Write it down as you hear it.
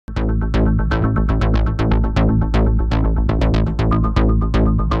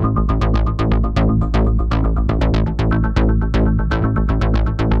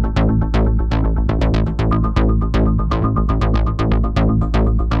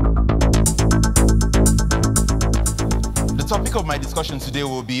topic of my discussion today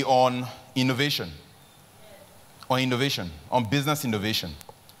will be on innovation. On business innovation.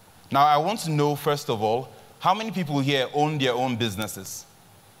 Now, I want to know, first of all, how many people here own their own businesses?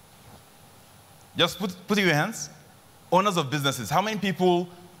 Just put your hands. Owners of businesses. How many people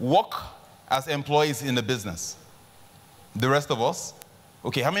work as employees in the business? The rest of us?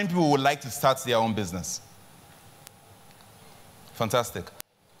 Okay, how many people would like to start their own business? Fantastic.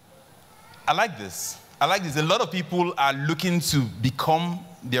 I like this. A lot of people are looking to become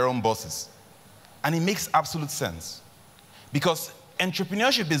their own bosses. And it makes absolute sense. Because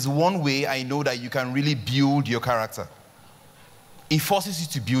entrepreneurship is one way I know that you can really build your character. It forces you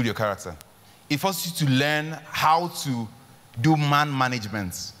to build your character. It forces you to learn how to do man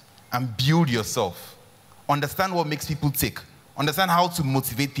management and build yourself. Understand what makes people tick. Understand how to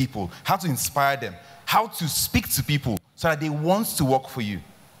motivate people, how to inspire them, how to speak to people so that they want to work for you.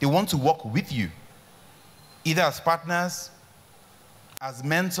 They want to work with you, either as partners, as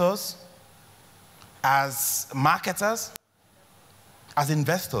mentors, as marketers, as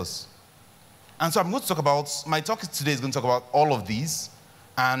investors. And so I'm going to talk about, my talk today is going to talk about all of these,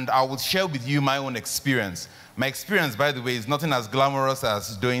 and I will share with you my own experience. My experience, by the way, is nothing as glamorous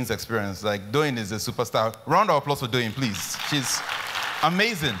as Doyin's experience. Like, Doyin is a superstar. Round of applause for Doyin, please. She's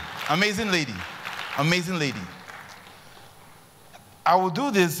amazing. Amazing lady. Amazing lady. I will do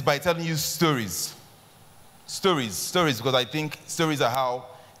this by telling you stories. Stories, because I think stories are how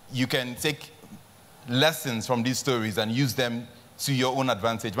you can take lessons from these stories and use them to your own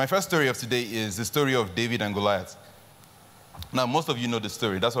advantage. My first story of today is the story of David and Goliath. Now, most of you know the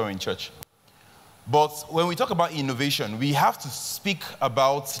story. That's why we're in church. But when we talk about innovation, we have to speak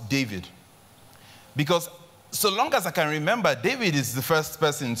about David. Because so long as I can remember, David is the first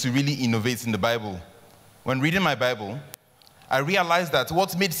person to really innovate in the Bible. When reading my Bible, I realized that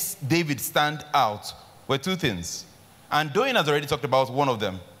what made David stand out were two things. And Doyin has already talked about one of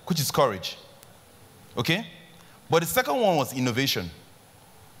them, which is courage. Okay? But the second one was innovation.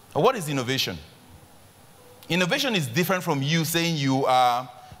 What is innovation? Innovation is different from you saying you are,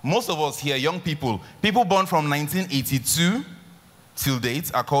 most of us here, young people born from 1982 till date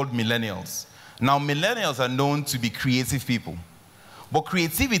are called millennials. Now, millennials are known to be creative people. But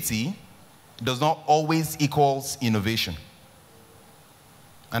creativity does not always equals innovation.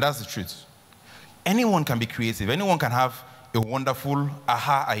 And that's the truth. Anyone can be creative. Anyone can have a wonderful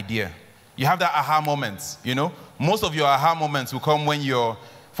aha idea. You have that aha moment, you know? Most of your aha moments will come when you're,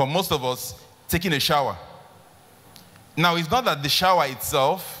 for most of us, taking a shower. Now, it's not that the shower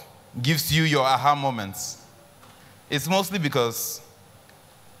itself gives you your aha moments. It's mostly because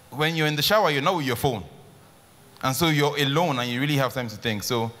when you're in the shower, you're not with your phone. And so you're alone and you really have time to think.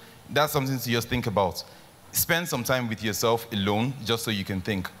 So that's something to just think about. Spend some time with yourself alone just so you can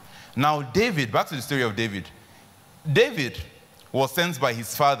think. Now, David, back to the story of David. David was sent by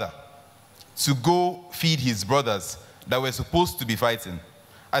his father to go feed his brothers that were supposed to be fighting.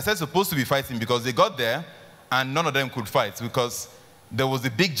 I said supposed to be fighting because they got there and none of them could fight because there was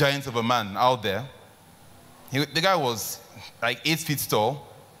a big giant of a man out there. The guy was like 8 feet tall.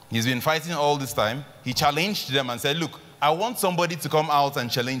 He's been fighting all this time. He challenged them and said, look, I want somebody to come out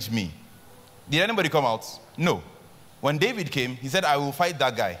and challenge me. Did anybody come out? No. When David came, he said, I will fight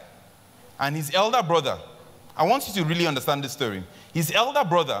that guy. And his elder brother, I want you to really understand this story. His elder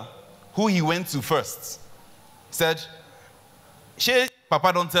brother, who he went to first, said, Shey,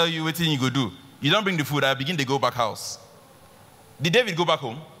 Papa don't tell you what you go do. You don't bring the food, I begin to go back house. Did David go back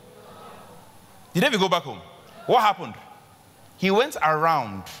home? Did David go back home? What happened? He went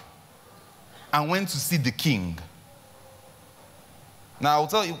around and went to see the king. Now, I'll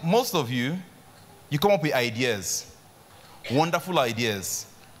tell you, most of you, you come up with ideas, wonderful ideas.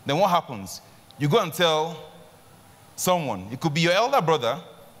 Then what happens? You go and tell someone. It could be your elder brother,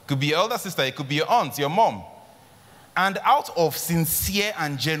 it could be your elder sister, it could be your aunt, your mom. And out of sincere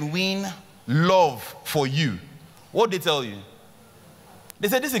and genuine love for you, what they tell you? They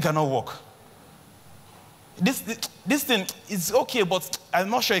say, this thing cannot work. This thing is okay, but I'm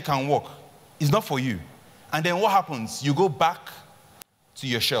not sure it can work. It's not for you. And then what happens? You go back to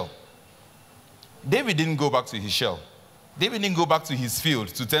your shell. David didn't go back to his shell. David didn't go back to his field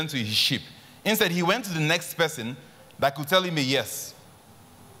to tend to his sheep. Instead, he went to the next person that could tell him a yes.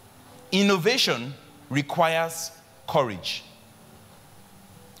 Innovation requires courage.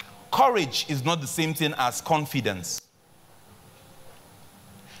 Courage is not the same thing as confidence.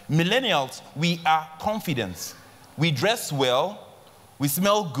 Millennials, we are confident. We dress well, we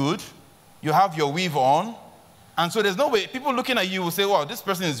smell good, you have your weave on, and so there's no way, people looking at you will say, wow, this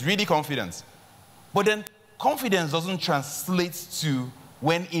person is really confident. But then confidence doesn't translate to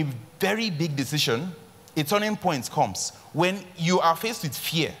when a very big decision a turning point comes. When you are faced with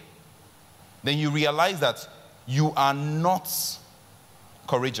fear, then you realize that you are not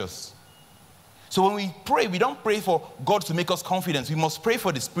courageous. So when we pray, we don't pray for God to make us confident. We must pray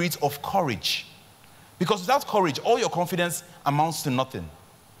for the spirit of courage. Because without courage, all your confidence amounts to nothing.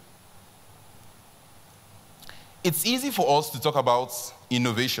 It's easy for us to talk about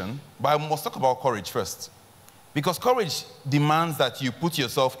innovation, but I must talk about courage first. Because courage demands that you put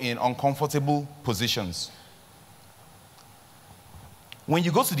yourself in uncomfortable positions. When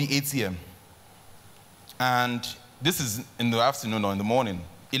you go to the ATM, and this is in the afternoon or in the morning,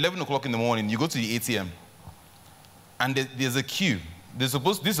 11 o'clock in the morning, you go to the ATM, and there's a queue. This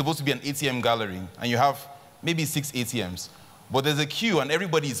is supposed to be an ATM gallery, and you have maybe 6 ATMs. But there's a queue, and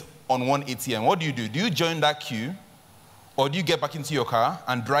everybody's on one ATM. What do? Do you join that queue, or do you get back into your car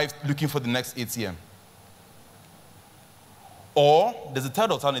and drive looking for the next ATM? Or there's a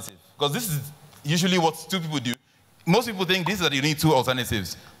third alternative, because this is usually what 2 people do. Most people think this is that you need 2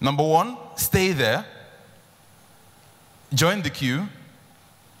 alternatives. Number 1, stay there, join the queue,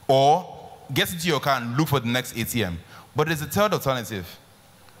 or get into your car and look for the next ATM. But there's a third alternative.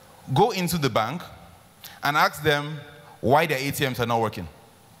 Go into the bank and ask them why their ATMs are not working.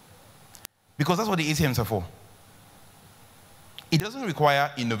 Because that's what the ATMs are for. It doesn't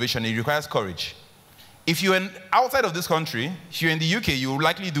require innovation, it requires courage. If you're outside of this country, if you're in the UK, you will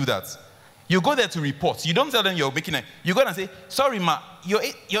likely do that. You go there to report. You don't tell them you're making you go and say, sorry, ma, your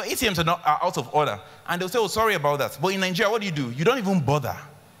ATMs are out of order. And they'll say, oh, sorry about that. But in Nigeria, what do? You don't even bother.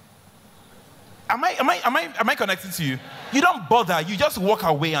 Am I connected to you? You don't bother. You just walk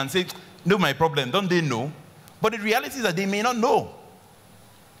away and say, no, my problem. Don't they know? But the reality is that they may not know.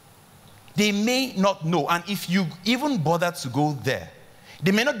 They may not know. And if you even bother to go there,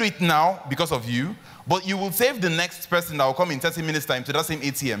 they may not do it now because of you, but you will save the next person that will come in 30 minutes' time to that same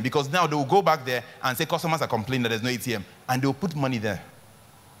ATM, because now they will go back there and say customers are complaining that there's no ATM, and they will put money there.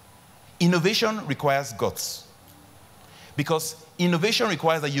 Innovation requires guts. Because innovation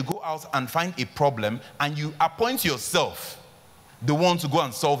requires that you go out and find a problem and you appoint yourself the one to go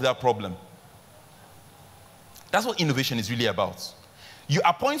and solve that problem. That's what innovation is really about. You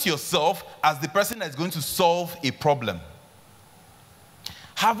appoint yourself as the person that's going to solve a problem.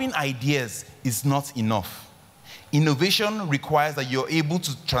 Having ideas is not enough. Innovation requires that you're able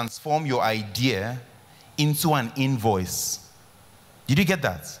to transform your idea into an invoice. Did you get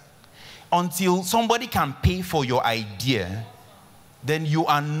that? Until somebody can pay for your idea, then you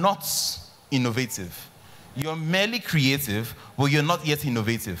are not innovative. You're merely creative, but you're not yet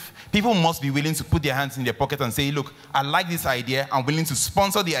innovative. People must be willing to put their hands in their pocket and say, look, I like this idea. I'm willing to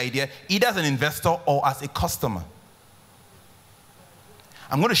sponsor the idea, either as an investor or as a customer.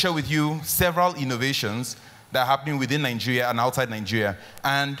 I'm going to share with you several innovations that are happening within Nigeria and outside Nigeria.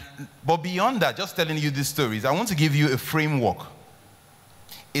 But beyond that, just telling you these stories, I want to give you a framework,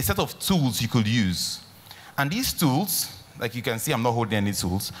 a set of tools you could use. And these tools, like you can see, I'm not holding any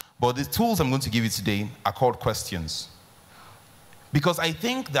tools, but the tools I'm going to give you today are called questions. Because I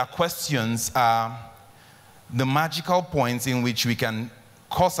think that questions are the magical points in which we can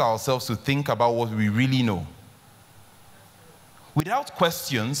cause ourselves to think about what we really know. Without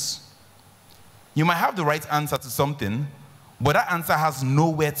questions, you might have the right answer to something, but that answer has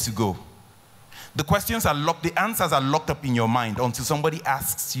nowhere to go. The answers are locked up in your mind until somebody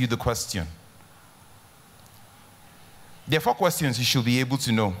asks you the question. There are 4 questions you should be able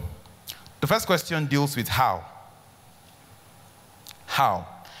to know. The first question deals with how. How?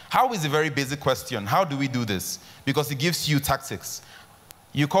 How is a very basic question. How do we do this? Because it gives you tactics.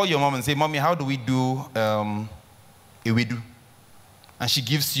 You call your mom and say, Mommy, how do we do Ewedu? And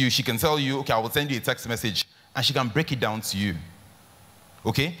she can tell you, okay, I will send you a text message, and she can break it down to you.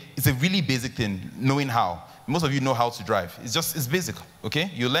 Okay? It's a really basic thing, knowing how. Most of you know how to drive. It's basic,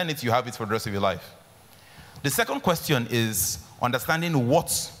 okay? You learn it, you have it for the rest of your life. The second question is understanding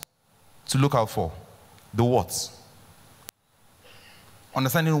what to look out for. The what.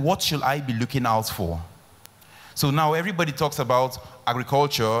 Understanding what should I be looking out for. So now everybody talks about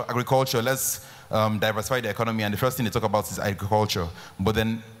agriculture. Let's diversify the economy, and the first thing they talk about is agriculture. But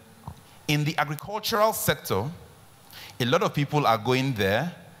then in the agricultural sector, a lot of people are going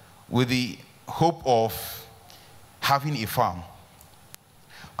there with the hope of having a farm.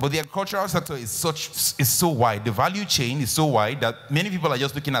 But the agricultural sector is so wide. The value chain is so wide that many people are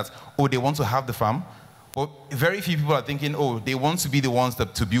just looking at, oh, they want to have the farm. But very few people are thinking, oh, they want to be the ones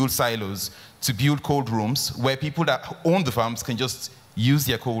to build silos, to build cold rooms, where people that own the farms can just use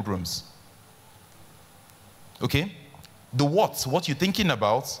their cold rooms. Okay? The what you're thinking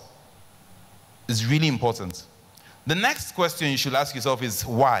about, is really important. The next question you should ask yourself is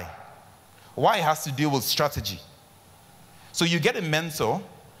why. Why has to deal with strategy. So you get a mentor,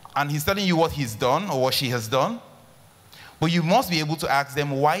 and he's telling you what he's done or what she has done, but you must be able to ask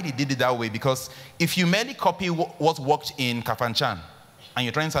them why they did it that way, because if you merely copy what worked in Kafanchan, and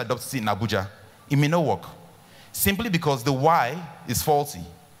you're trying to adopt it in Abuja, it may not work. Simply because the why is faulty.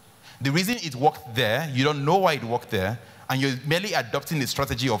 The reason it worked there, you don't know why it worked there, and you're merely adopting the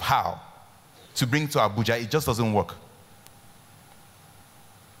strategy of how to bring to Abuja, it just doesn't work.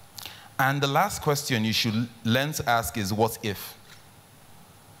 And the last question you should learn to ask is, what if?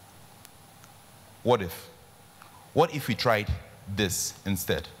 What if? What if we tried this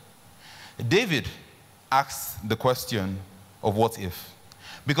instead? David asked the question of what if.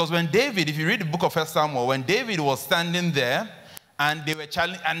 Because when David, if you read the book of 1 Samuel, when David was standing there and they were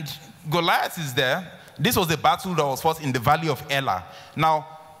challenging, and Goliath is there, this was a battle that was fought in the valley of Elah. Now,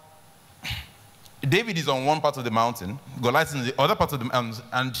 David is on one part of the mountain, Goliath is in the other part of the mountain,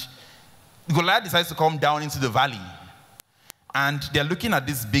 and Goliath decides to come down into the valley. And they're looking at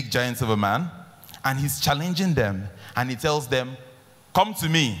this big giant of a man, and he's challenging them, and he tells them, come to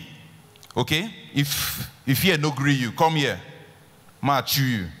me, okay? If here no agree you, come here. Ma chew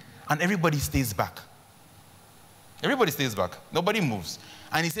you. And everybody stays back. Everybody stays back. Nobody moves.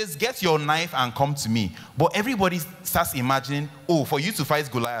 And he says, get your knife and come to me. But everybody starts imagining, oh, for you to fight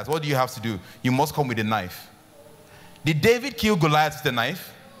Goliath, what do you have to do? You must come with a knife. Did David kill Goliath with a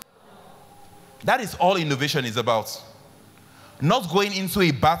knife? That is all innovation is about. Not going into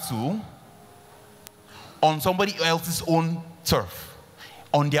a battle on somebody else's own turf,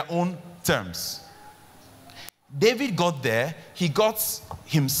 on their own terms. David got there, he got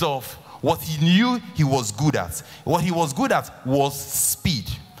himself what he knew he was good at. What he was good at was speed.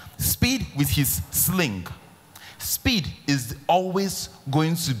 Speed with his sling. Speed is always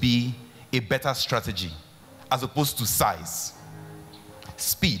going to be a better strategy as opposed to size.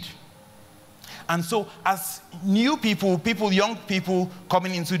 Speed. And so as new people, young people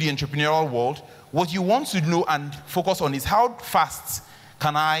coming into the entrepreneurial world, what you want to know and focus on is how fast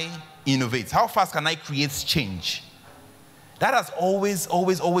can I innovate? How fast can I create change? That has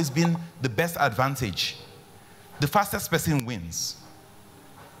always been the best advantage. The fastest person wins.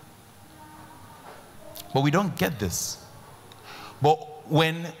 But we don't get this. But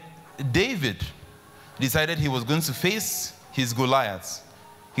when David decided he was going to face his Goliath,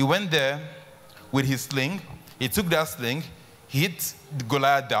 he went there with his sling. He took that sling, he hit the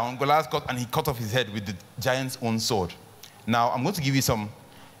Goliath down. Goliath cut, and he cut off his head with the giant's own sword. Now, I'm going to give you some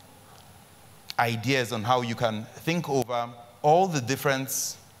ideas on how you can think over all the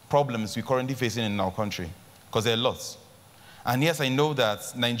different problems we're currently facing in our country, because there are lots. And yes, I know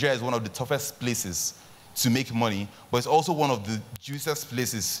that Nigeria is one of the toughest places to make money, but it's also one of the juiciest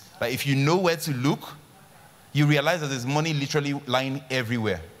places. Like, if you know where to look, you realize that there's money literally lying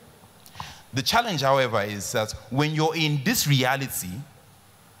everywhere. The challenge, however, is that when you're in this reality,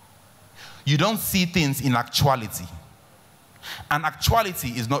 you don't see things in actuality. And actuality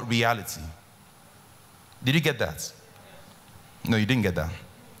is not reality. Did you get that? No, you didn't get that.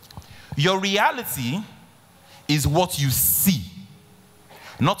 Your reality is what you see,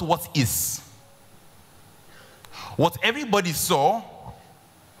 not what is. What everybody saw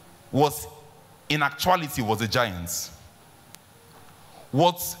was, in actuality, was a giant.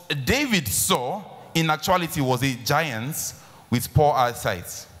 What David saw, in actuality, was a giant with poor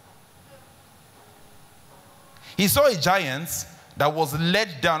eyesight. He saw a giant that was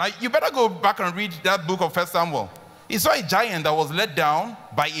led down. Now, you better go back and read that book of 1 Samuel. He saw a giant that was led down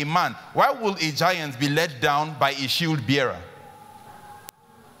by a man. Why will a giant be led down by a shield bearer?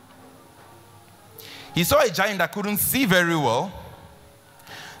 He saw a giant that couldn't see very well.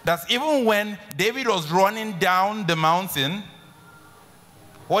 That even when David was running down the mountain,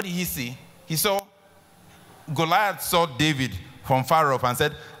 what did he see? He saw Goliath saw David from far off and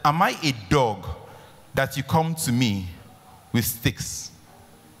said, am I a dog that you come to me with sticks?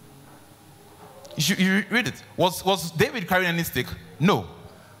 You read it. Was David carrying any stick? No.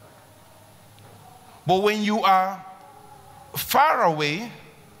 But when you are far away,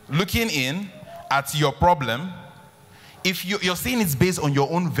 looking in at your problem, if you're seeing it's based on your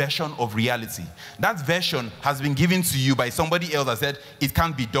own version of reality. That version has been given to you by somebody else that said, it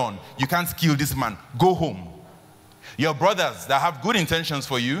can't be done. You can't kill this man. Go home. Your brothers that have good intentions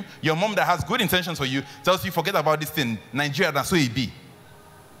for you, your mom that has good intentions for you, tells you, forget about this thing. Nigeria, that's so it be.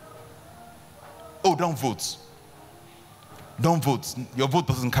 Oh, don't vote. Don't vote. Your vote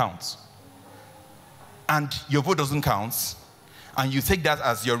doesn't count. And your vote doesn't count. And you take that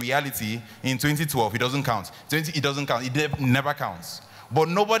as your reality in 2012, it doesn't count. It doesn't count. It never counts. But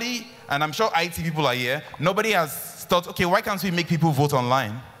nobody, and I'm sure IT people are here, nobody has thought, okay, why can't we make people vote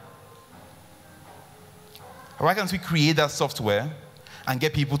online? Why can't we create that software and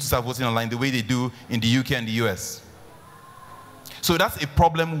get people to start voting online the way they do in the UK and the US? So that's a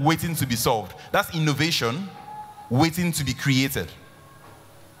problem waiting to be solved. That's innovation waiting to be created.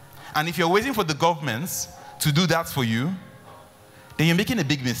 And if you're waiting for the governments to do that for you, then you're making a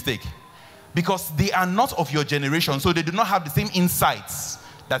big mistake. Because they are not of your generation, so they do not have the same insights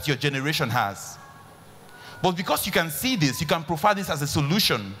that your generation has. But because you can see this, you can profile this as a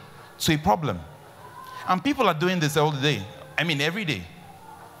solution to a problem. And people are doing this all day. I mean, every day.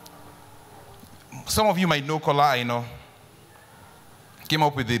 Some of you might know Kola Aino. Came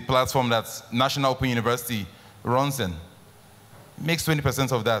up with the platform that National Open University runs in. Makes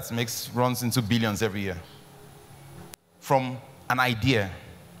 20% of that, runs into billions every year. From an idea.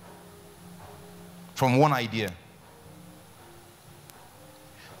 From one idea.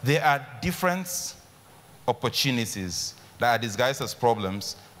 There are different opportunities that are disguised as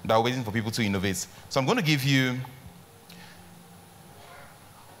problems that are waiting for people to innovate. So I'm going to give you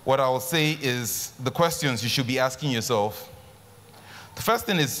what I will say is the questions you should be asking yourself. The first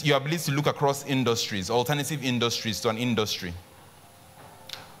thing is your ability to look across industries, alternative industries to an industry.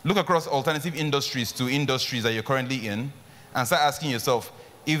 Look across alternative industries to industries that you're currently in and start asking yourself,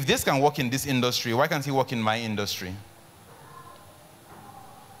 if this can work in this industry, why can't it work in my industry?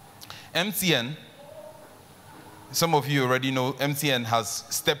 MTN, some of you already know, MTN has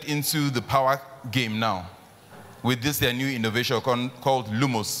stepped into the power game now with this their new innovation called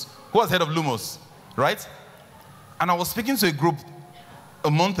Lumos. Who was head of Lumos, right? And I was speaking to a group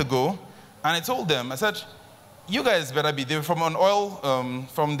a month ago, and I told them, I said, you guys better be, they were from an oil,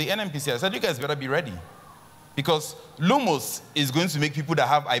 from the NNPC, I said, you guys better be ready. Because Lumos is going to make people that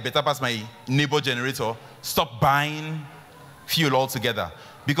have, I better pass my neighbor generator, stop buying fuel altogether.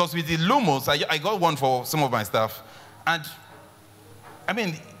 Because with the Lumos, I got one for some of my staff, and I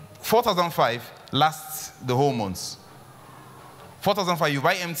mean, 4,005 lasts the whole month. 4,005, you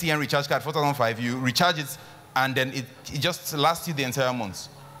buy MTN recharge card, 4,005, you recharge it, and then it just lasts you the entire month.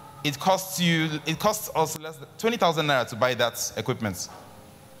 It costs us less than 20,000 naira to buy that equipment.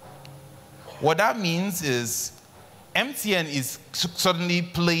 What that means is MTN is suddenly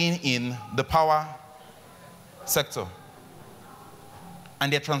playing in the power sector.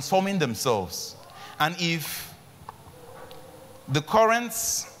 And they're transforming themselves. And if the current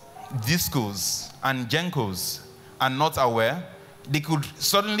discos and gencos are not aware, they could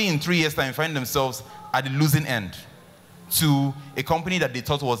suddenly in 3 years' time find themselves at the losing end to a company that they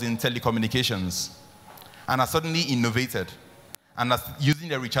thought was in telecommunications and are suddenly innovated and are using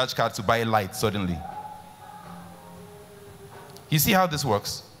their recharge card to buy light suddenly. You see how this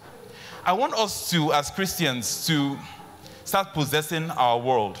works? I want us to, as Christians, to start possessing our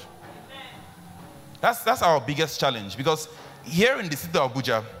world. That's our biggest challenge, because here in the city of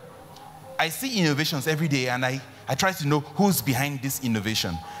Abuja, I see innovations every day, and I try to know who's behind this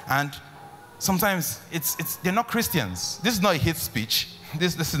innovation. And sometimes they're not Christians. This is not a hate speech.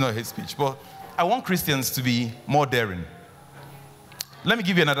 This is not a hate speech, but I want Christians to be more daring. Let me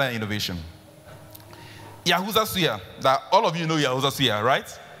give you another innovation. Yahuza Suya, that all of you know Yahuza Suya, right?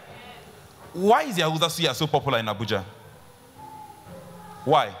 Why is Yahuza Suya so popular in Abuja?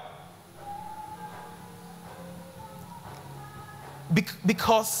 Why?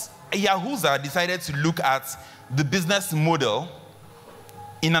 Because Yahuza decided to look at the business model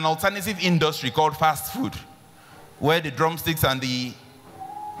in an alternative industry called fast food, where the drumsticks and the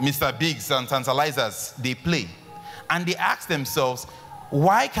Mr. Biggs and tantalizers, they play. And they ask themselves,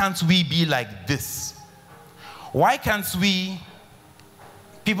 why can't we be like this? Why can't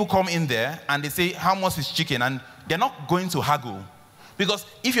people come in there and they say, how much is chicken? And they're not going to haggle. Because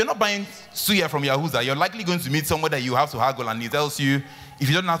if you're not buying suya from Yahuza, you're likely going to meet someone that you have to haggle, and he tells you, if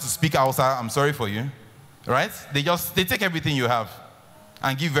you don't know how to speak Hausa, I'm sorry for you. Right? They take everything you have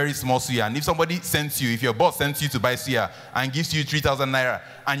and give very small suya. And if somebody sends you, if your boss sends you to buy suya and gives you 3,000 naira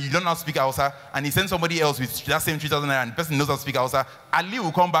and you don't know how to speak Hausa, and he sends somebody else with that same 3,000 naira and the person knows how to speak Hausa, Ali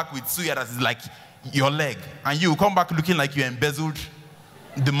will come back with suya that is like your leg. And you will come back looking like you embezzled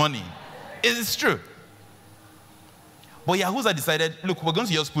the money. It is true. But Yahuza decided, look, we're going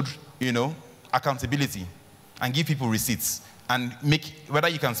to just put, accountability and give people receipts and make, whether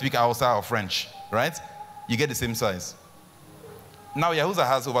you can speak Hausa or French, right? You get the same size. Now Yahuza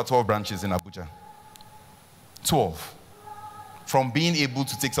has over 12 branches in Abuja. 12. From being able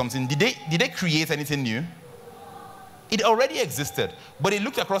to take something, did they create anything new? It already existed, but they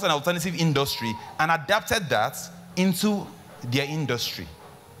looked across an alternative industry and adapted that into their industry.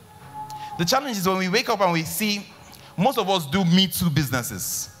 The challenge is when we wake up and we see, most of us do Me Too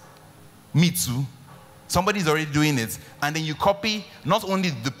businesses. Me Too. Somebody's already doing it, and then you copy not only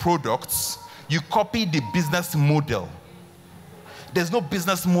the products, you copy the business model. There's no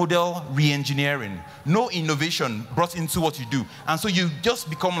business model re-engineering, no innovation brought into what you do. And so you just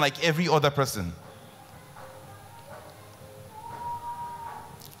become like every other person.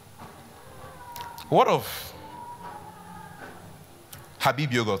 What of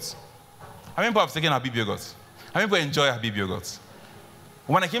Habib yogurt? How many people have taken Habib yogurt? How many people enjoy Habib yogurt?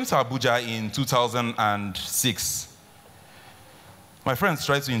 When I came to Abuja in 2006, my friends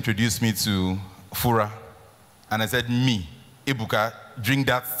tried to introduce me to Fura. And I said, me, Ebuka, drink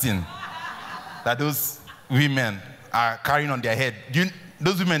that thing that those women are carrying on their head.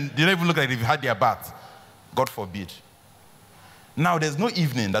 Those women, they don't even look like they've had their bath. God forbid. Now, there's no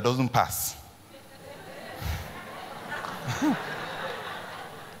evening that doesn't pass.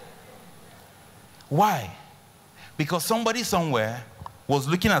 Why? Because somebody somewhere was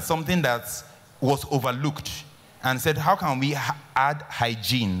looking at something that was overlooked and said, how can we add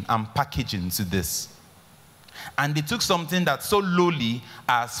hygiene and packaging to this? And they took something that's so lowly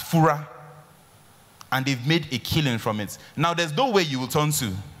as Fura, and they've made a killing from it. Now, there's no way you will turn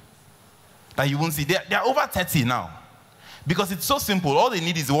to that you won't see. They're over 30 now. Because it's so simple. All they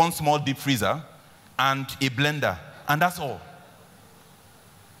need is one small deep freezer and a blender, and that's all.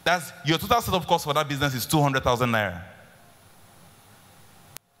 That's your total setup cost for that business is 200,000 naira.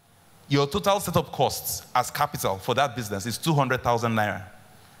 Your total setup costs as capital for that business is 200,000 naira.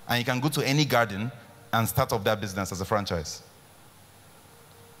 And you can go to any garden and start up that business as a franchise.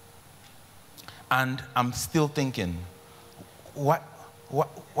 And I'm still thinking, what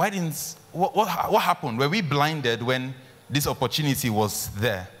happened? Were we blinded when this opportunity was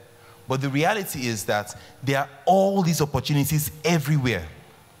there? But the reality is that there are all these opportunities everywhere.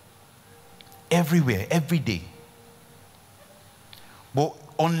 Everywhere, every day. But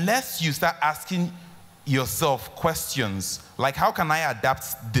unless you start asking yourself questions like, how can I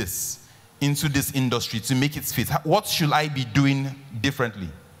adapt this into this industry to make it fit? What should I be doing differently?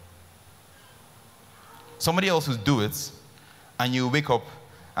 Somebody else will do it, and you wake up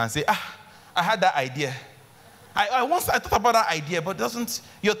and say, I had that idea. I thought about that idea, but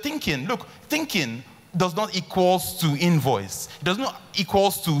you're thinking. Look, thinking does not equals to invoice. It does not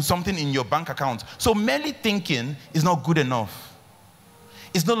equals to something in your bank account. So merely thinking is not good enough.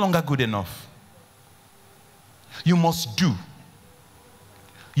 It's no longer good enough. You must do.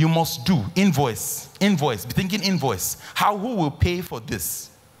 You must do. Invoice. Invoice. Be thinking invoice. Who will pay for this?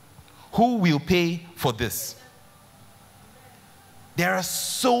 Who will pay for this? There are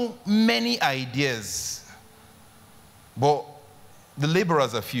so many ideas, but the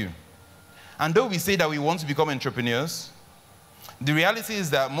laborers are few. And though we say that we want to become entrepreneurs, the reality is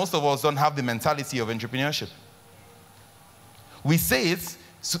that most of us don't have the mentality of entrepreneurship. We say it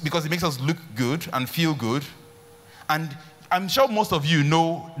because it makes us look good and feel good. And I'm sure most of you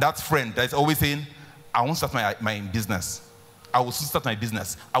know that friend that's always saying, I won't start my business. I will soon start my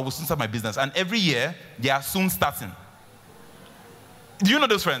business. I will soon start my business. And every year, they are soon starting. Do you know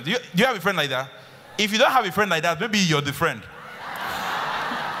those friends? Do you have a friend like that? If you don't have a friend like that, maybe you're the friend.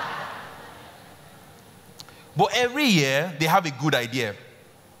 But every year, they have a good idea.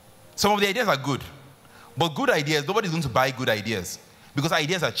 Some of the ideas are good. But good ideas, nobody's going to buy good ideas. Because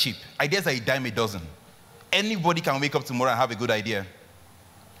ideas are cheap. Ideas are a dime a dozen. Anybody can wake up tomorrow and have a good idea.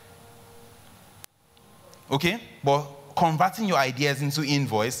 Okay? But converting your ideas into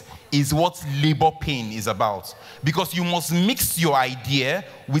invoice is what labor pain is about. Because you must mix your idea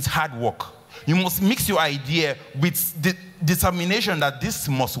with hard work. You must mix your idea with the determination that this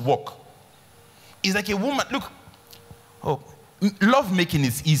must work. It's like a woman, look, love making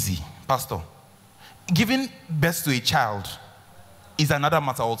is easy, Pastor. Giving birth to a child is another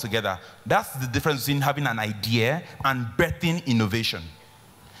matter altogether. That's the difference between having an idea and birthing innovation.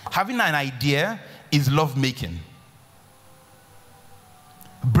 Having an idea is love making.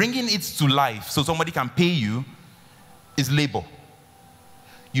 Bringing it to life so somebody can pay you is labor.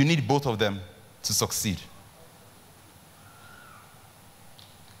 You need both of them to succeed.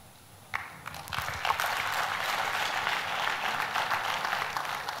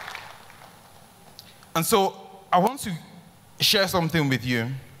 And so I want to share something with you.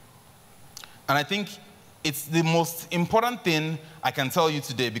 And I think it's the most important thing I can tell you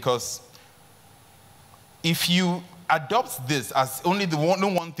today, because if you adopt this as only the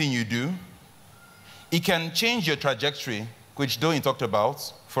one thing you do, it can change your trajectory, which Doyin talked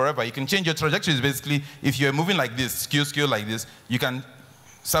about, forever. You can change your trajectory. Basically, if you're moving like this, skew like this, you can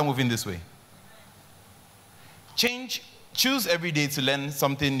start moving this way. Choose every day to learn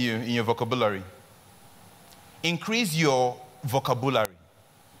something new in your vocabulary. Increase your vocabulary.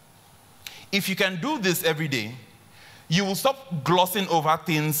 If you can do this every day, you will stop glossing over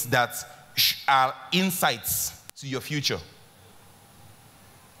things that are insights to your future.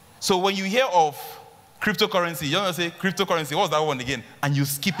 So when you hear of cryptocurrency, you don't say, cryptocurrency, what's that one again? And you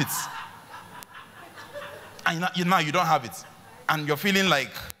skip it. And now you don't have it. And you're feeling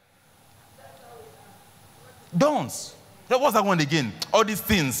like, don't. What's that one again? All these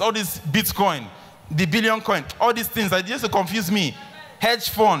things, all this Bitcoin, the billion coin, all these things that used to confuse me. Hedge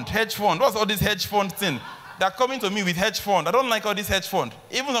fund. What's all this hedge fund thing? They're coming to me with hedge fund. I don't like all this hedge fund.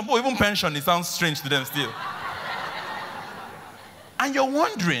 Even pension, it sounds strange to them still. And you're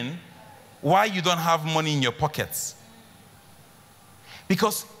wondering why you don't have money in your pockets.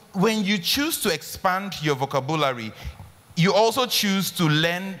 Because when you choose to expand your vocabulary, you also choose to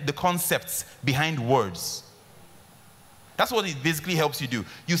learn the concepts behind words. That's what it basically helps you do.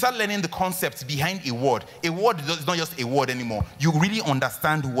 You start learning the concepts behind a word. A word is not just a word anymore. You really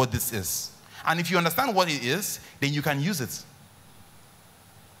understand what this is. And if you understand what it is, then you can use it.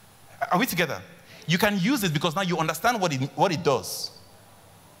 Are we together? You can use it because now you understand what it does.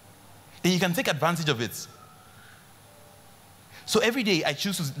 Then you can take advantage of it. So every day I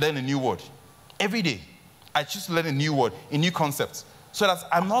choose to learn a new word. Every day I choose to learn a new word, a new concept, so that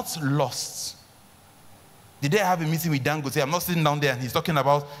I'm not lost. The day I have a meeting with Dangote, I'm not sitting down there and he's talking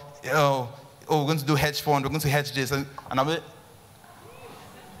about, we're going to do hedge fund, we're going to hedge this, and I'm like,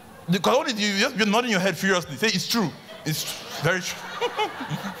 because all you're nodding your head furiously. Say it's true. It's very true.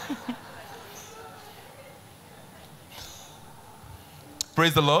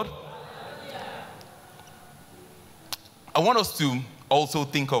 Praise the Lord. I want us to also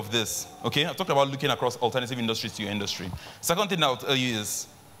think of this, okay? I talked about looking across alternative industries to your industry. Second thing I'll tell you is,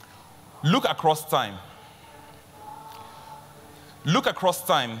 look across time. Look across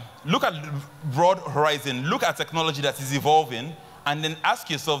time. Look at broad horizon. Look at technology that is evolving, and then ask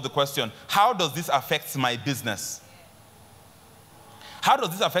yourself the question, how does this affect my business? How does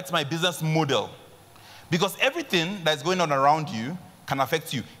this affect my business model? Because everything that's going on around you can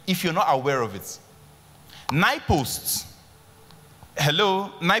affect you if you're not aware of it. NIPOST.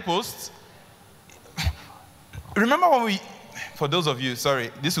 Hello, NIPOST. Remember when for those of you,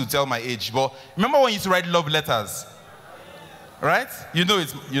 sorry, this will tell my age, but remember when you used to write love letters? Right? You know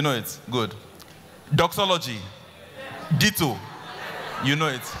it, good. Doxology, ditto, you know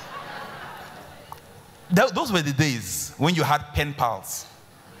it. Those were the days when you had pen pals.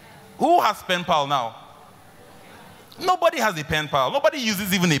 Who has pen pal now? Nobody has a pen pal. Nobody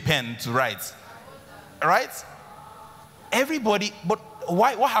uses even a pen to write. Right? Everybody, but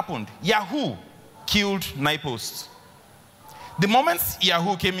why? What happened? Yahoo killed NIPOST. The moment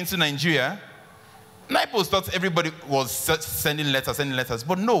Yahoo came into Nigeria, NIPOST thought everybody was sending letters,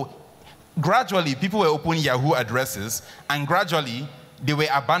 but no. Gradually, people were opening Yahoo addresses, and gradually, they were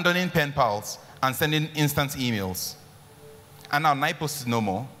abandoning pen pals and sending instant emails. And now NIPOST is no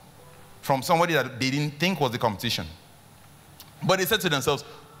more, from somebody that they didn't think was the competition. But they said to themselves,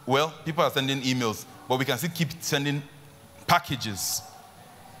 well, people are sending emails, but we can still keep sending packages.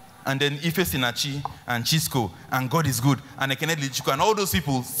 And then Ife Sinachi and Chisco and God is Good and Ekene Lichuku and all those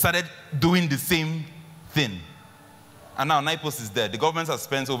people started doing the same thing. And now NIPOST is dead. The government has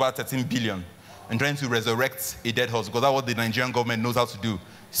spent over 13 billion in trying to resurrect a dead horse, because that's what the Nigerian government knows how to do.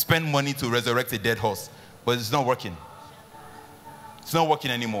 Spend money to resurrect a dead horse. But it's not working. It's not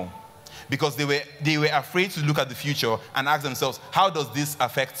working anymore. Because they were afraid to look at the future and ask themselves, how does this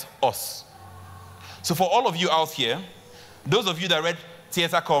affect us? So for all of you out here, those of you that read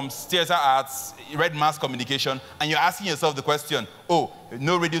theater comms, theater arts, read mass communication, and you're asking yourself the question, oh,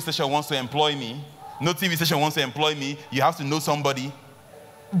 no radio station wants to employ me, no TV station wants to employ me, you have to know somebody.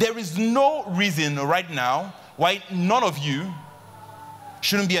 There is no reason right now why none of you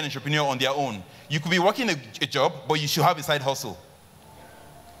shouldn't be an entrepreneur on their own. You could be working a job, but you should have a side hustle.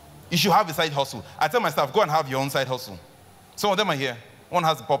 You should have a side hustle. I tell my staff, go and have your own side hustle. Some of them are here. One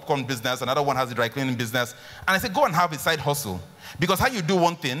has a popcorn business, another one has a dry cleaning business. And I say, go and have a side hustle. Because how you do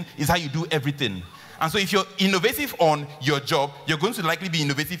one thing is how you do everything. And so if you're innovative on your job, you're going to likely be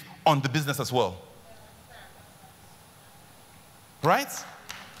innovative on the business as well. Right?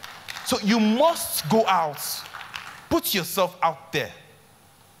 So you must go out. Put yourself out there.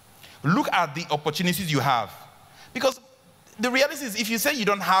 Look at the opportunities you have. Because the reality is, if you say you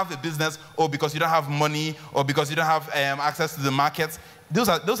don't have a business, or because you don't have money, or because you don't have access to the market, those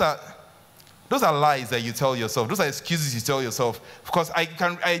are lies that you tell yourself. Those are excuses you tell yourself. Because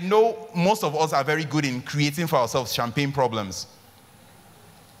I know most of us are very good in creating for ourselves champagne problems.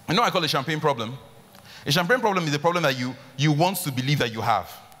 You know what I call a champagne problem? A champagne problem is a problem that you want to believe that you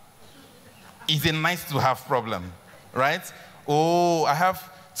have. It's a nice to have problem, right? Oh, I have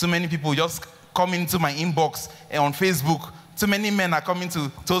too many people just come into my inbox on Facebook too many men are coming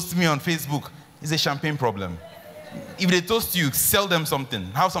to toast me on Facebook. It's a champagne problem. If they toast you, sell them something.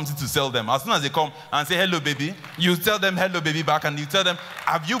 Have something to sell them. As soon as they come and say, hello, baby, you tell them, hello, baby, back, and you tell them,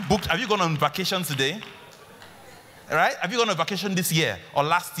 have you gone on vacation today? Right? Have you gone on vacation this year or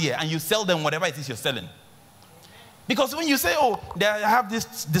last year? And you sell them whatever it is you're selling. Because when you say, oh, I have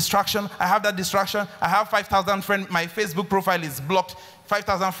this distraction, I have that distraction, I have 5,000 friends, my Facebook profile is blocked,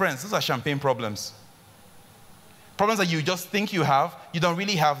 5,000 friends. Those are champagne problems. Problems that you just think you have, you don't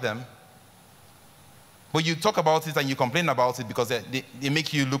really have them. But you talk about it and you complain about it because they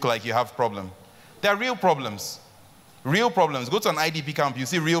make you look like you have problems. They are real problems. Real problems. Go to an IDP camp, you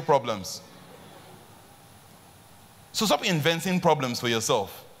see real problems. So stop inventing problems for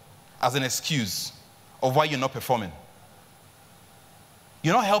yourself as an excuse of why you're not performing.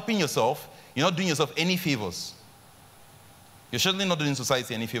 You're not helping yourself. You're not doing yourself any favors. You're certainly not doing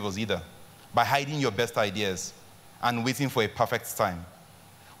society any favors either by hiding your best ideas and waiting for a perfect time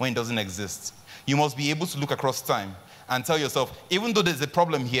when it doesn't exist. You must be able to look across time and tell yourself, even though there's a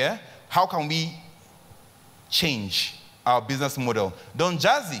problem here, how can we change our business model? Don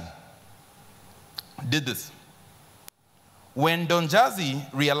Jazzy did this. When Don Jazzy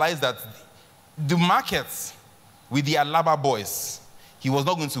realized that the markets with the Alaba boys, he was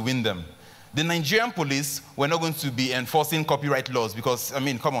not going to win them. The Nigerian police were not going to be enforcing copyright laws because, I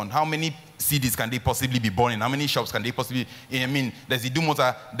mean, come on, how many CDs can they possibly be born in? How many shops can they possibly, I mean, there's the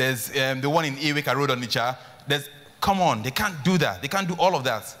Idumota, there's the one in Eweka Road on Nicha. Come on, they can't do that. They can't do all of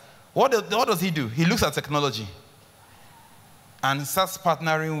that. What does he do? He looks at technology and starts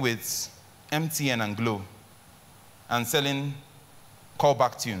partnering with MTN and Glo and selling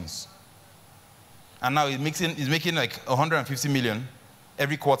callback tunes. And now he's making like 150 million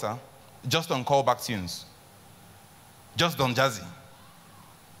every quarter just on callback tunes. Just Don Jazzy.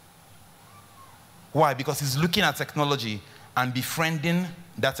 Why? Because he's looking at technology and befriending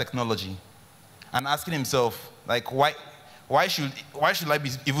that technology and asking himself, like, why should I be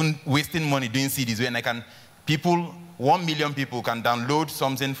even wasting money doing CDs when 1 million people can download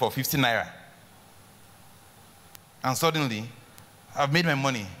something for 50 naira? And suddenly, I've made my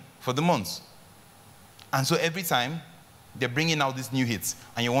money for the month. And so every time, they're bringing out these new hits,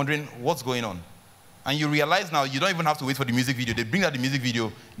 and you're wondering, what's going on? And you realize now, you don't even have to wait for the music video. They bring out the music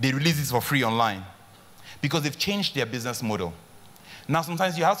video, they release it for free online. Because they've changed their business model. Now,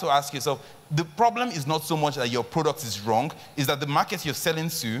 sometimes you have to ask yourself, the problem is not so much that your product is wrong, is that the market you're selling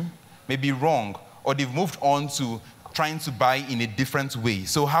to may be wrong, or they've moved on to trying to buy in a different way.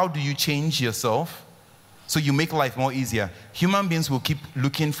 So how do you change yourself so you make life more easier? Human beings will keep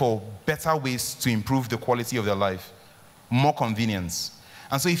looking for better ways to improve the quality of their life, more convenience.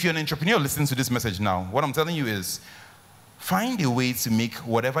 And so if you're an entrepreneur listening to this message now, what I'm telling you is, find a way to make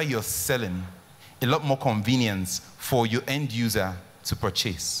whatever you're selling a lot more convenience for your end user to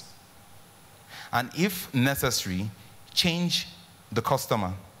purchase. And if necessary, change the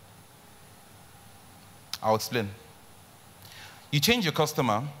customer. I'll explain. You change your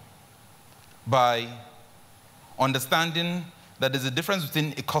customer by understanding that there's a difference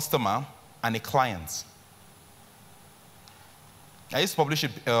between a customer and a client. I used to publish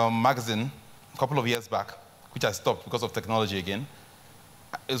a magazine a couple of years back, which I stopped because of technology again.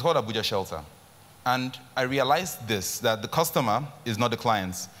 It was called Abuja Shelter. And I realized this, that the customer is not the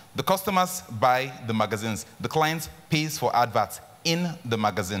client. The customers buy the magazines. The client pays for adverts in the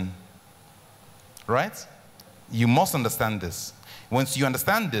magazine. Right? You must understand this. Once you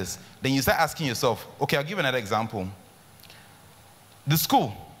understand this, then you start asking yourself, okay, I'll give another example. The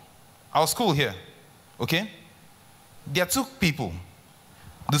school, our school here, okay? There are two people,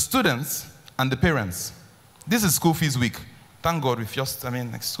 the students and the parents. This is school fees week. Thank God we've just,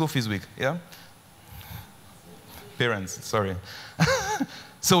 school fees week, yeah? Parents, sorry.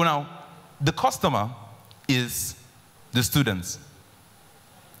 So now, the customer is the students.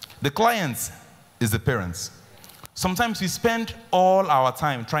 The client is the parents. Sometimes we spend all our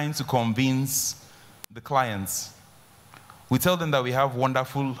time trying to convince the clients. We tell them that we have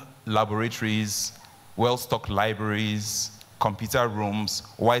wonderful laboratories, well-stocked libraries, computer rooms,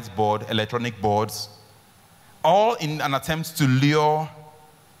 whiteboard, electronic boards, all in an attempt to lure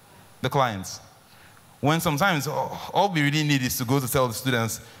the clients. When sometimes all we really need is to go to tell the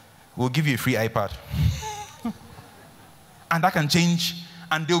students, we'll give you a free iPad. And that can change.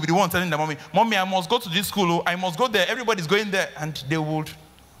 And they'll be the one telling their mommy, Mommy, I must go to this school. I must go there. Everybody's going there. And they would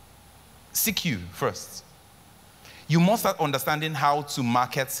seek you first. You must start understanding how to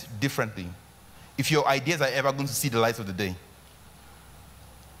market differently if your ideas are ever going to see the light of the day.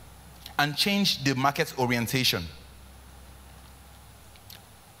 And change the market orientation.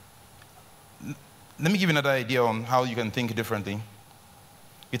 let me give you another idea on how you can think differently.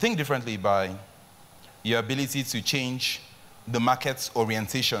 You think differently by your ability to change the market's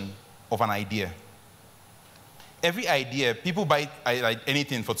orientation of an idea. Every idea, people buy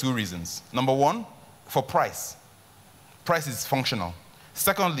anything for two reasons. Number one, for price. Price is functional.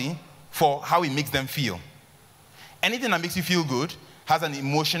 Secondly, for how it makes them feel. Anything that makes you feel good has an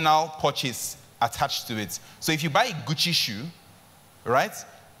emotional purchase attached to it. So if you buy a Gucci shoe, right,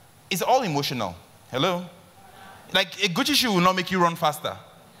 it's all emotional. Hello? Like, a Gucci shoe will not make you run faster.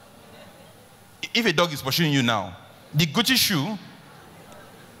 If a dog is pursuing you now, the Gucci shoe,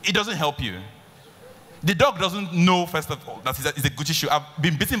 it doesn't help you. The dog doesn't know, first of all, that it's a Gucci shoe. I've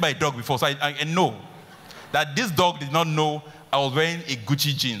been bitten by a dog before, so I know that this dog did not know I was wearing a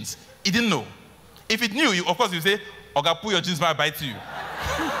Gucci jeans. It didn't know. If it knew, of course, you say, "Oga, pull your jeans, I bite you."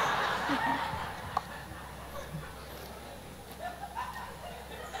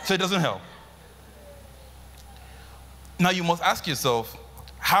 So it doesn't help. Now you must ask yourself,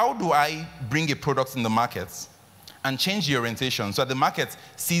 how do I bring a product in the market and change the orientation so that the market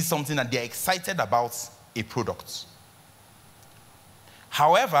sees something that they're excited about a product?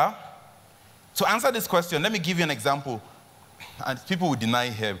 However, to answer this question, let me give you an example. And people will deny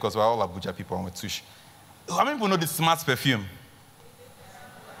here because we're all Abuja people and we're tush. How many people know the Smart perfume?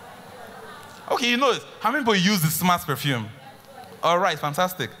 Okay, you know it. How many people use the Smart perfume? All right,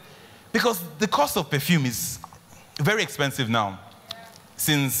 fantastic. Because the cost of perfume is very expensive now.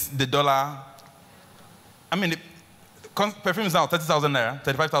 Since the dollar, perfume is now 30,000 naira,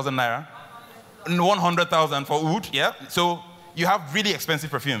 35,000 naira, 100,000 for wood, yeah? So you have really expensive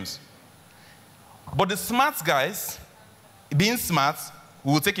perfumes. But the smart guys, being smart,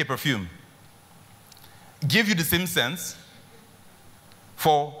 will take a perfume, give you the same scent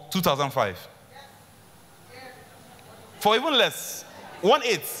for 2,005. For even less,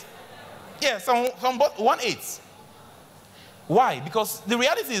 1/8. Yeah, some 1/8. Why? Because the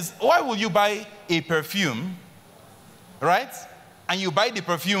reality is, why will you buy a perfume, right? And you buy the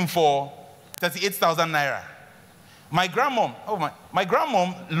perfume for 38,000 naira. My grandmom, my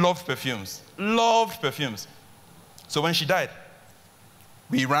grandmom loved perfumes. So when she died,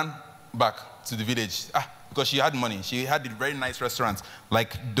 we ran back to the village because she had money. She had a very nice restaurant,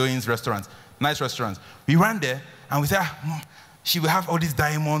 like Doyin's restaurant, nice restaurant. We ran there and we said, she will have all these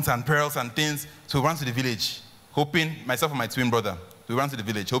diamonds and pearls and things. So we ran to the village, hoping, myself and my twin brother, we ran to the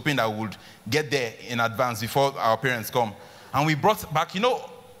village, hoping that we would get there in advance before our parents come. And we brought back,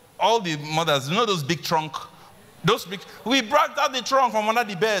 all the mothers, those big trunk, we brought out the trunk from under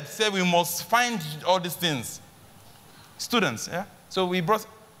the bed, said we must find all these things. Students, yeah? So we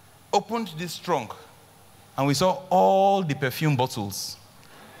opened this trunk, and we saw all the perfume bottles.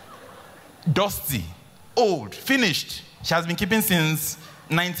 Dusty, old, finished. She has been keeping since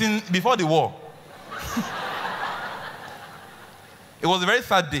before the war. It was a very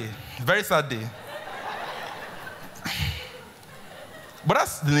sad day. But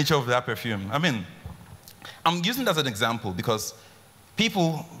that's the nature of that perfume. I'm using that as an example because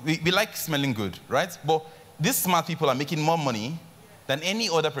people, we like smelling good, right? But these smart people are making more money than any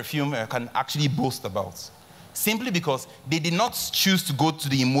other perfumer can actually boast about. Simply because they did not choose to go to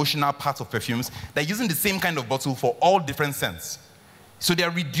the emotional part of perfumes. They're using the same kind of bottle for all different scents. So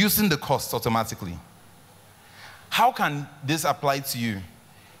they're reducing the cost automatically. How can this apply to you?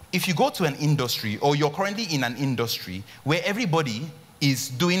 If you go to an industry, or you're currently in an industry where everybody is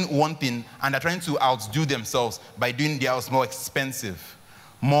doing one thing and they're trying to outdo themselves by doing theirs more expensive,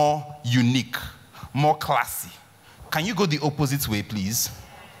 more unique, more classy, can you go the opposite way, please?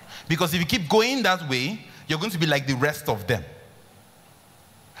 Because if you keep going that way, you're going to be like the rest of them.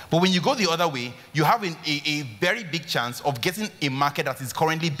 But when you go the other way, you have a very big chance of getting a market that is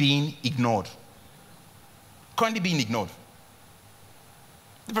currently being ignored. The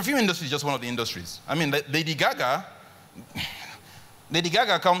perfume industry is just one of the industries. Lady Gaga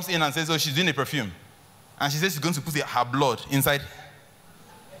comes in and says, oh, she's doing a perfume. And she says she's going to put her blood inside.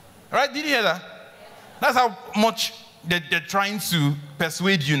 Right? Did you hear that? That's how much they're trying to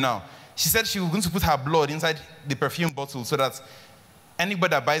persuade you now. She said she was going to put her blood inside the perfume bottle so that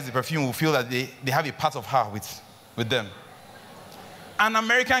anybody that buys the perfume will feel that they have a part of her with them. And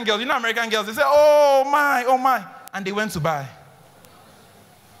American girls, American girls, they say, oh my, and they went to buy.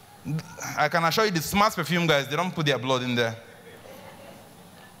 I can assure you the smart perfume guys, they don't put their blood in there.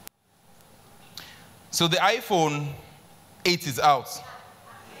 So the iPhone 8 is out.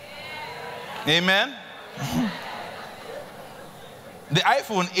 Amen? The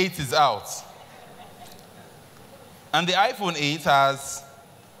iPhone 8 is out. And the iPhone 8 has,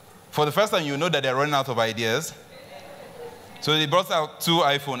 for the first time, you know that they're running out of ideas. So they brought out 2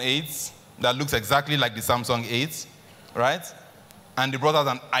 iPhone 8s. that looks exactly like the Samsung 8, right? And they brought out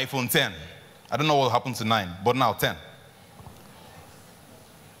an iPhone 10. I don't know what happened to 9, but now 10.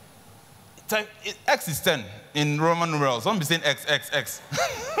 X is 10 in Roman numerals. Don't be saying X, X, X.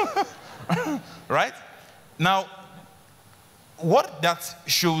 Right? Now, what that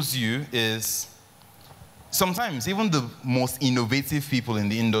shows you is sometimes even the most innovative people in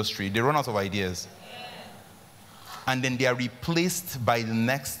the industry, they run out of ideas. And then they are replaced by the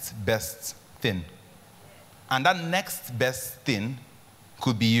next best thing. And that next best thing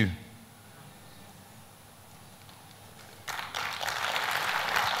could be you.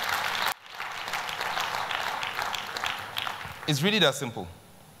 It's really that simple.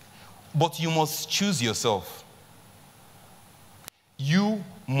 But you must choose yourself. You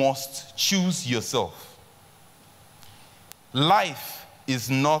must choose yourself. Life is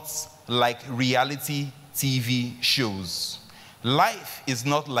not like reality TV shows. Life is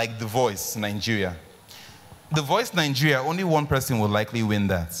not like The Voice Nigeria. The Voice Nigeria, only one person will likely win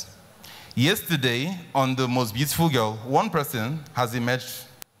that. Yesterday, on The Most Beautiful Girl, one person has emerged.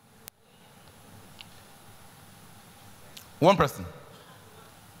 One person.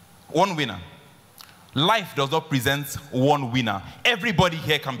 One winner. Life does not present one winner. Everybody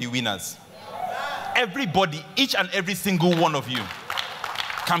here can be winners. Everybody, each and every single one of you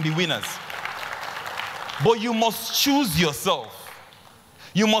can be winners. But you must choose yourself.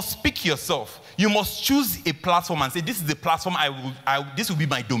 You must pick yourself. You must choose a platform and say, this is the platform this will be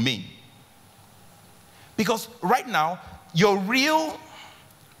my domain. Because right now, your real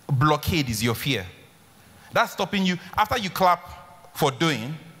blockade is your fear. That's stopping you. After you clap for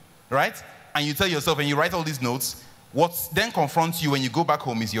doing, right? And you tell yourself, and you write all these notes, what then confronts you when you go back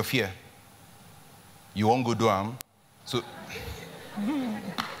home is your fear. You won't go do them. So,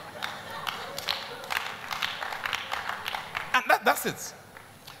 and that's it.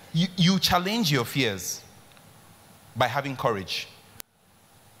 You challenge your fears by having courage,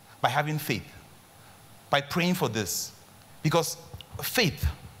 by having faith, by praying for this. Because faith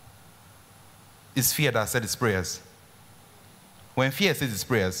is fear that said its prayers. When fear says its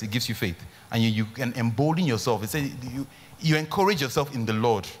prayers, it gives you faith. And you can embolden yourself. It says you encourage yourself in the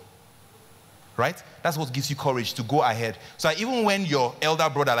Lord. Right? That's what gives you courage to go ahead. So even when your elder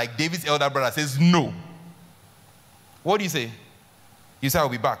brother, like David's elder brother, says no, what do you say? You say, I'll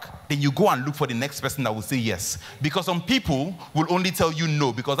be back. Then you go and look for the next person that will say yes. Because some people will only tell you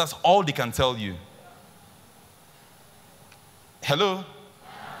no, because that's all they can tell you. Hello?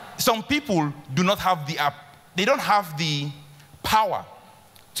 Some people do not have they don't have the power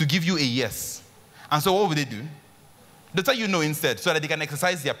to give you a yes. And so what will they do? They tell you no instead, so that they can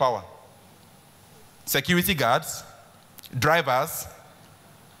exercise their power. Security guards, drivers,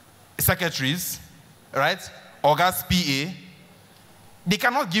 secretaries, right? Oga's PA. They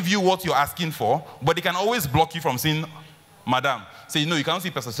cannot give you what you're asking for, but they can always block you from seeing Madam. Say, no, you cannot see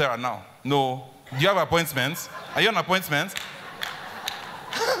Pastor Sarah now. No. Do you have appointments? Are you on appointment?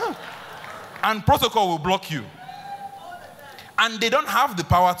 And protocol will block you. And they don't have the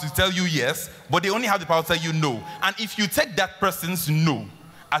power to tell you yes, but they only have the power to tell you no. And if you take that person's no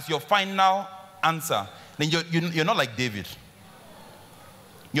as your final answer, then you're not like David.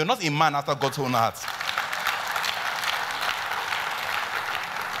 You're not a man after God's own heart.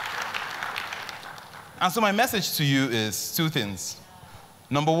 And so my message to you is two things.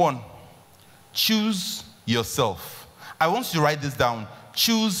 Number one, choose yourself. I want you to write this down.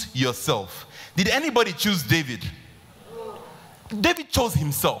 Choose yourself. Did anybody choose David? David chose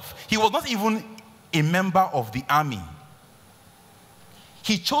himself. He was not even a member of the army.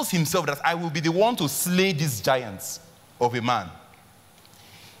 He chose himself that I will be the one to slay these giants of a man.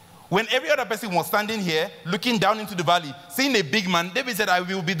 When every other person was standing here, looking down into the valley, seeing a big man, David said, I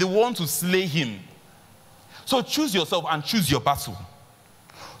will be the one to slay him. So choose yourself and choose your battle.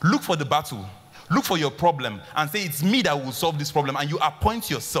 Look for the battle. Look for your problem and say, it's me that will solve this problem. And you appoint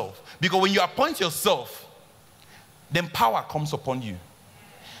yourself. Because when you appoint yourself, then power comes upon you.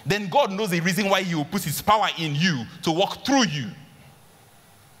 Then God knows the reason why he will put his power in you to walk through you.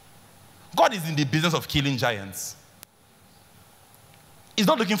 God is in the business of killing giants. He's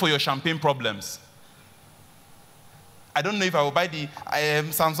not looking for your champagne problems. I don't know if I will buy the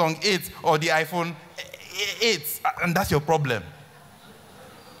Samsung 8 or the iPhone 8, and that's your problem.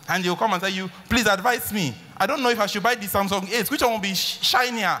 And he'll come and tell you, please advise me. I don't know if I should buy the Samsung 8. Which one will be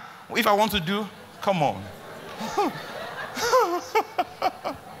shinier if I want to do? Come on.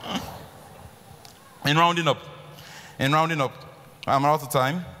 In rounding up, I'm out of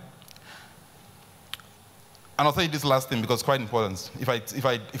time. And I'll tell you this last thing because it's quite important.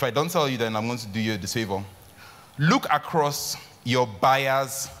 If I don't tell you, then I'm going to do you this favor. Look across your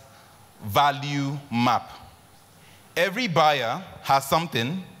buyer's value map. Every buyer has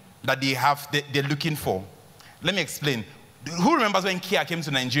something that they're looking for. Let me explain. Who remembers when Kia came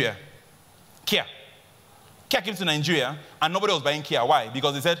to Nigeria? Kia came to Nigeria and nobody was buying Kia. Why?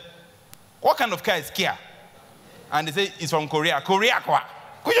 Because they said, what kind of car is Kia? And they say it's from Korea. Korea kwa?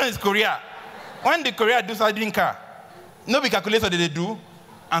 Which one is Korea? When the Korea do sardine car, nobody calculates what they do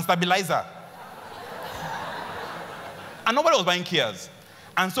and stabilizer. And nobody was buying Kias.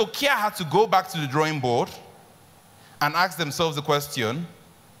 And so Kia had to go back to the drawing board and ask themselves the question,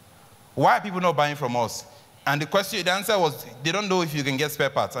 why are people not buying from us? And the answer was, they don't know if you can get spare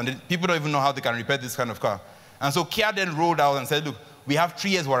parts, and people don't even know how they can repair this kind of car. And so Kia then rolled out and said, look, we have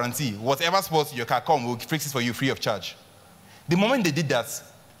 3 years warranty. Whatever spoils your car, come, we'll fix it for you free of charge. The moment they did that,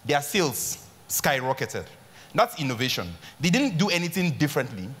 their sales skyrocketed. That's innovation. They didn't do anything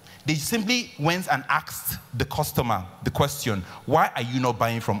differently. They simply went and asked the customer the question, why are you not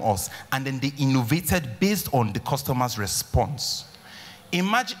buying from us? And then they innovated based on the customer's response.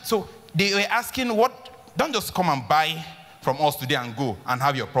 Imagine, so they were asking, don't just come and buy from us today and go and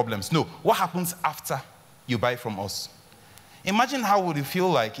have your problems. No, what happens after you buy from us? Imagine how would it feel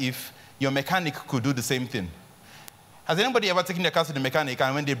like if your mechanic could do the same thing. Has anybody ever taken their car to the mechanic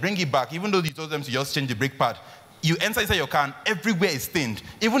and when they bring it back, even though you told them to just change the brake pad, you enter inside your car and everywhere is stained.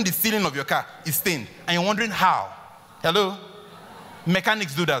 Even the ceiling of your car is stained. And you're wondering how. Hello?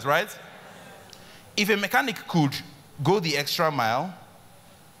 Mechanics do that, right? If a mechanic could go the extra mile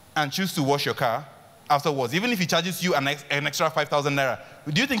and choose to wash your car afterwards, even if he charges you an extra 5,000 naira,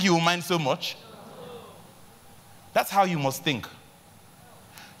 do you think he will mind so much? That's how you must think.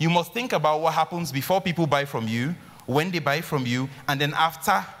 You must think about what happens before people buy from you, when they buy from you, and then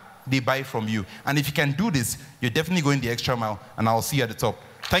after they buy from you. And if you can do this, you're definitely going the extra mile, and I'll see you at the top.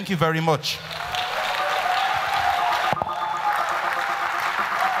 Thank you very much.